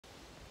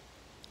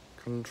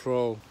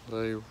Control.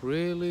 They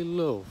really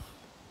love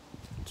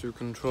to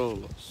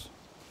control us.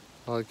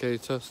 Like a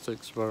test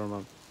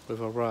experiment with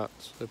a rat.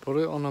 They put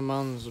it on a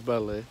man's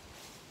belly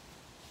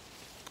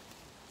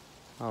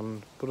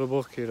and put a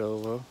bucket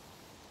over,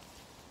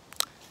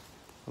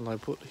 and they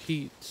put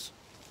heat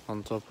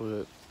on top of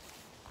it.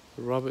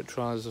 The rabbit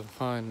tries to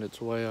find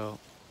its way out.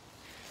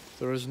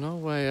 There is no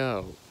way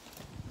out.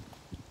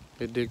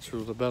 It digs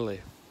through the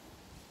belly,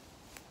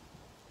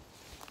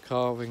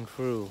 carving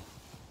through,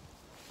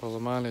 while the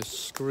man is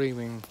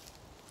screaming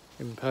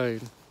in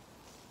pain.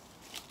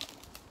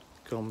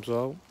 Comes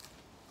out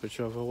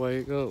whichever way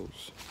it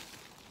goes.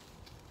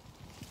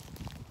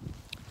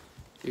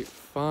 It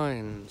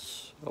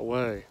finds a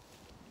way,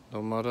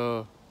 no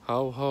matter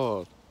how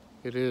hard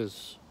it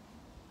is.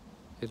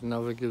 It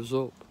never gives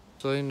up.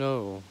 Say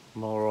no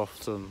more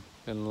often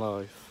in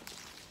life.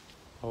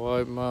 A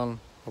white man,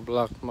 a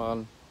black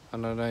man,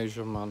 and an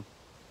Asian man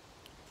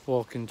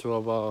walk into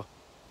a bar.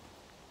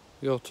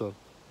 Your turn.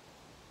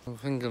 I'm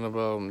thinking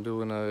about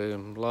doing a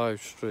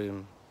live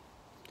stream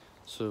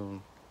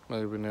soon,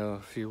 maybe in a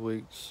few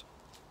weeks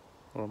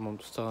or a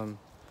month's time.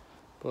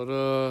 But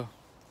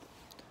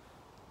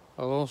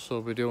I'll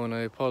also be doing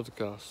a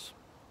podcast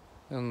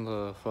in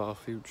the far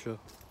future.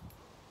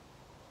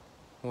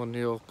 When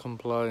you're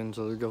complying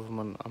to the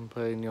government and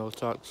paying your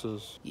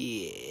taxes.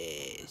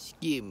 Yes,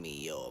 give me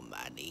your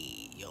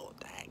money, your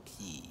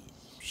taxes,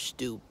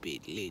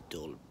 stupid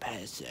little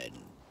peasant.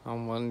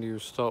 And when you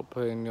stop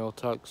paying your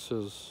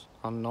taxes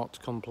and not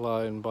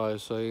complying by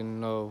saying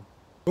no.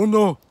 Oh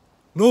no!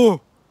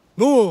 No!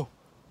 No!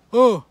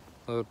 Oh!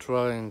 They're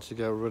trying to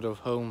get rid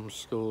of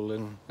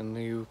homeschooling in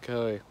the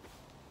UK.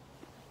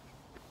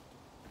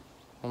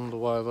 Wonder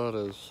why that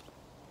is.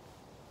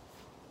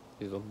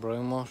 Either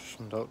brainwashed,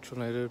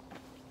 indoctrinated.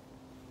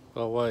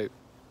 Oh wait,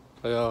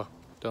 they are.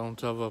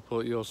 Don't ever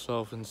put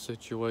yourself in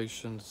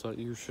situations that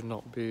you should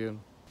not be in.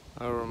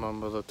 I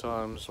remember the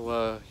times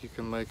where you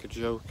can make a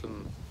joke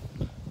and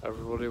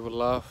everybody would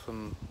laugh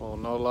or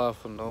not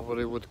laugh and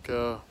nobody would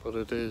care. But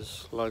it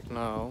is like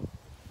now,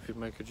 if you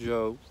make a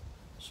joke,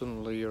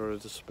 suddenly you're a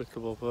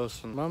despicable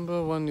person.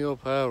 Remember when your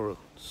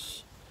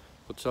parents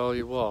would tell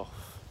you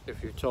off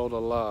if you told a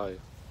lie,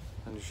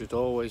 and you should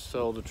always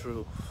tell the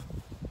truth.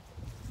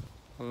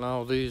 And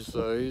now these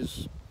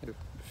days, if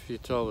you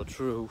tell the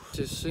truth, it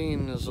is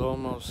seen as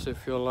almost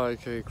if you're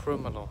like a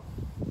criminal.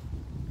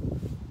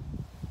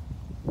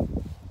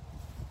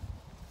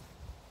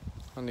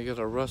 And you get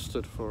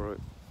arrested for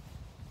it.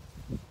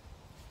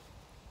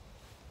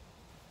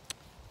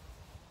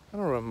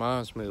 Kind of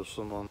reminds me of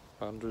someone.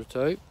 Andrew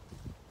Tate,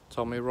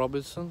 Tommy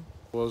Robinson,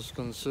 was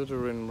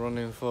considering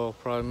running for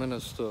Prime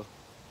Minister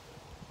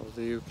of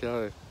the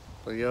UK.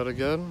 But yet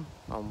again,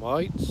 I'm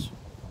white,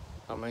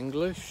 I'm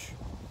English,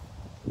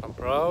 I'm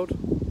proud,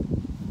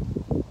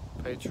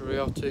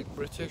 patriotic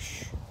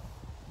British.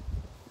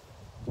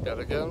 Yet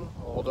again,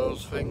 all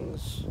those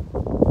things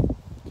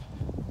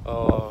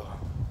are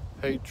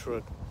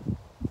hated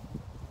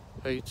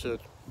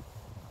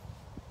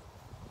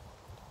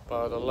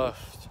by the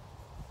left,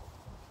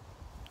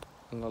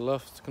 and the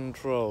left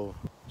control.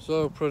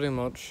 So pretty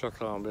much I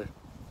can't be.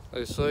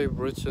 They say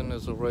Britain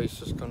is a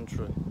racist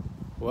country.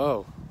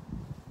 Well,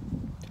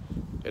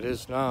 it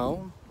is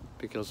now,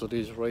 because of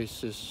these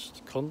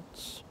racist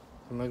cunts,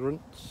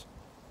 immigrants.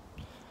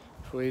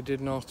 If we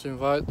did not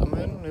invite them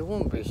in, it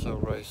wouldn't be so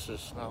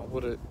racist now,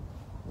 would it?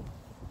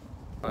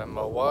 I'm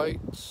a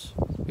white,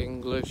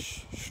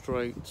 English,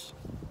 straight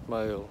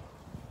male.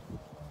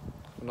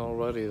 And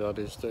already that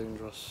is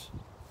dangerous.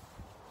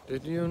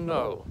 Did you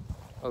know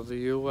at the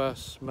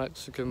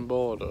US-Mexican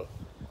border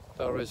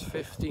there is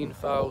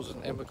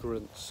 15,000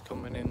 immigrants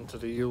coming into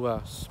the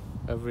US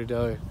every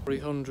day?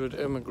 300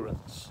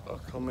 immigrants are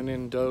coming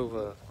in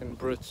Dover in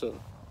Britain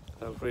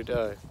every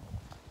day.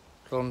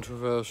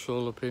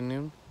 Controversial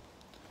opinion.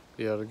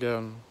 Yet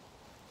again,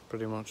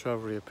 pretty much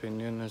every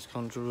opinion is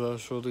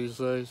controversial these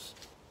days.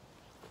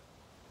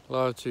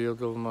 Lie to your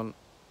government.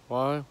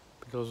 Why?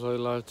 Because they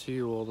lie to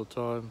you all the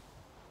time.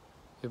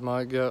 You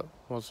might get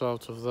what's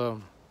out of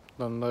them,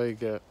 then they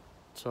get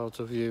what's out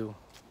of you.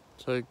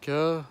 Take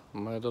care,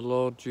 and may the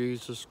Lord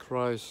Jesus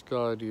Christ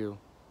guide you.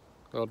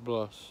 God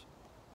bless.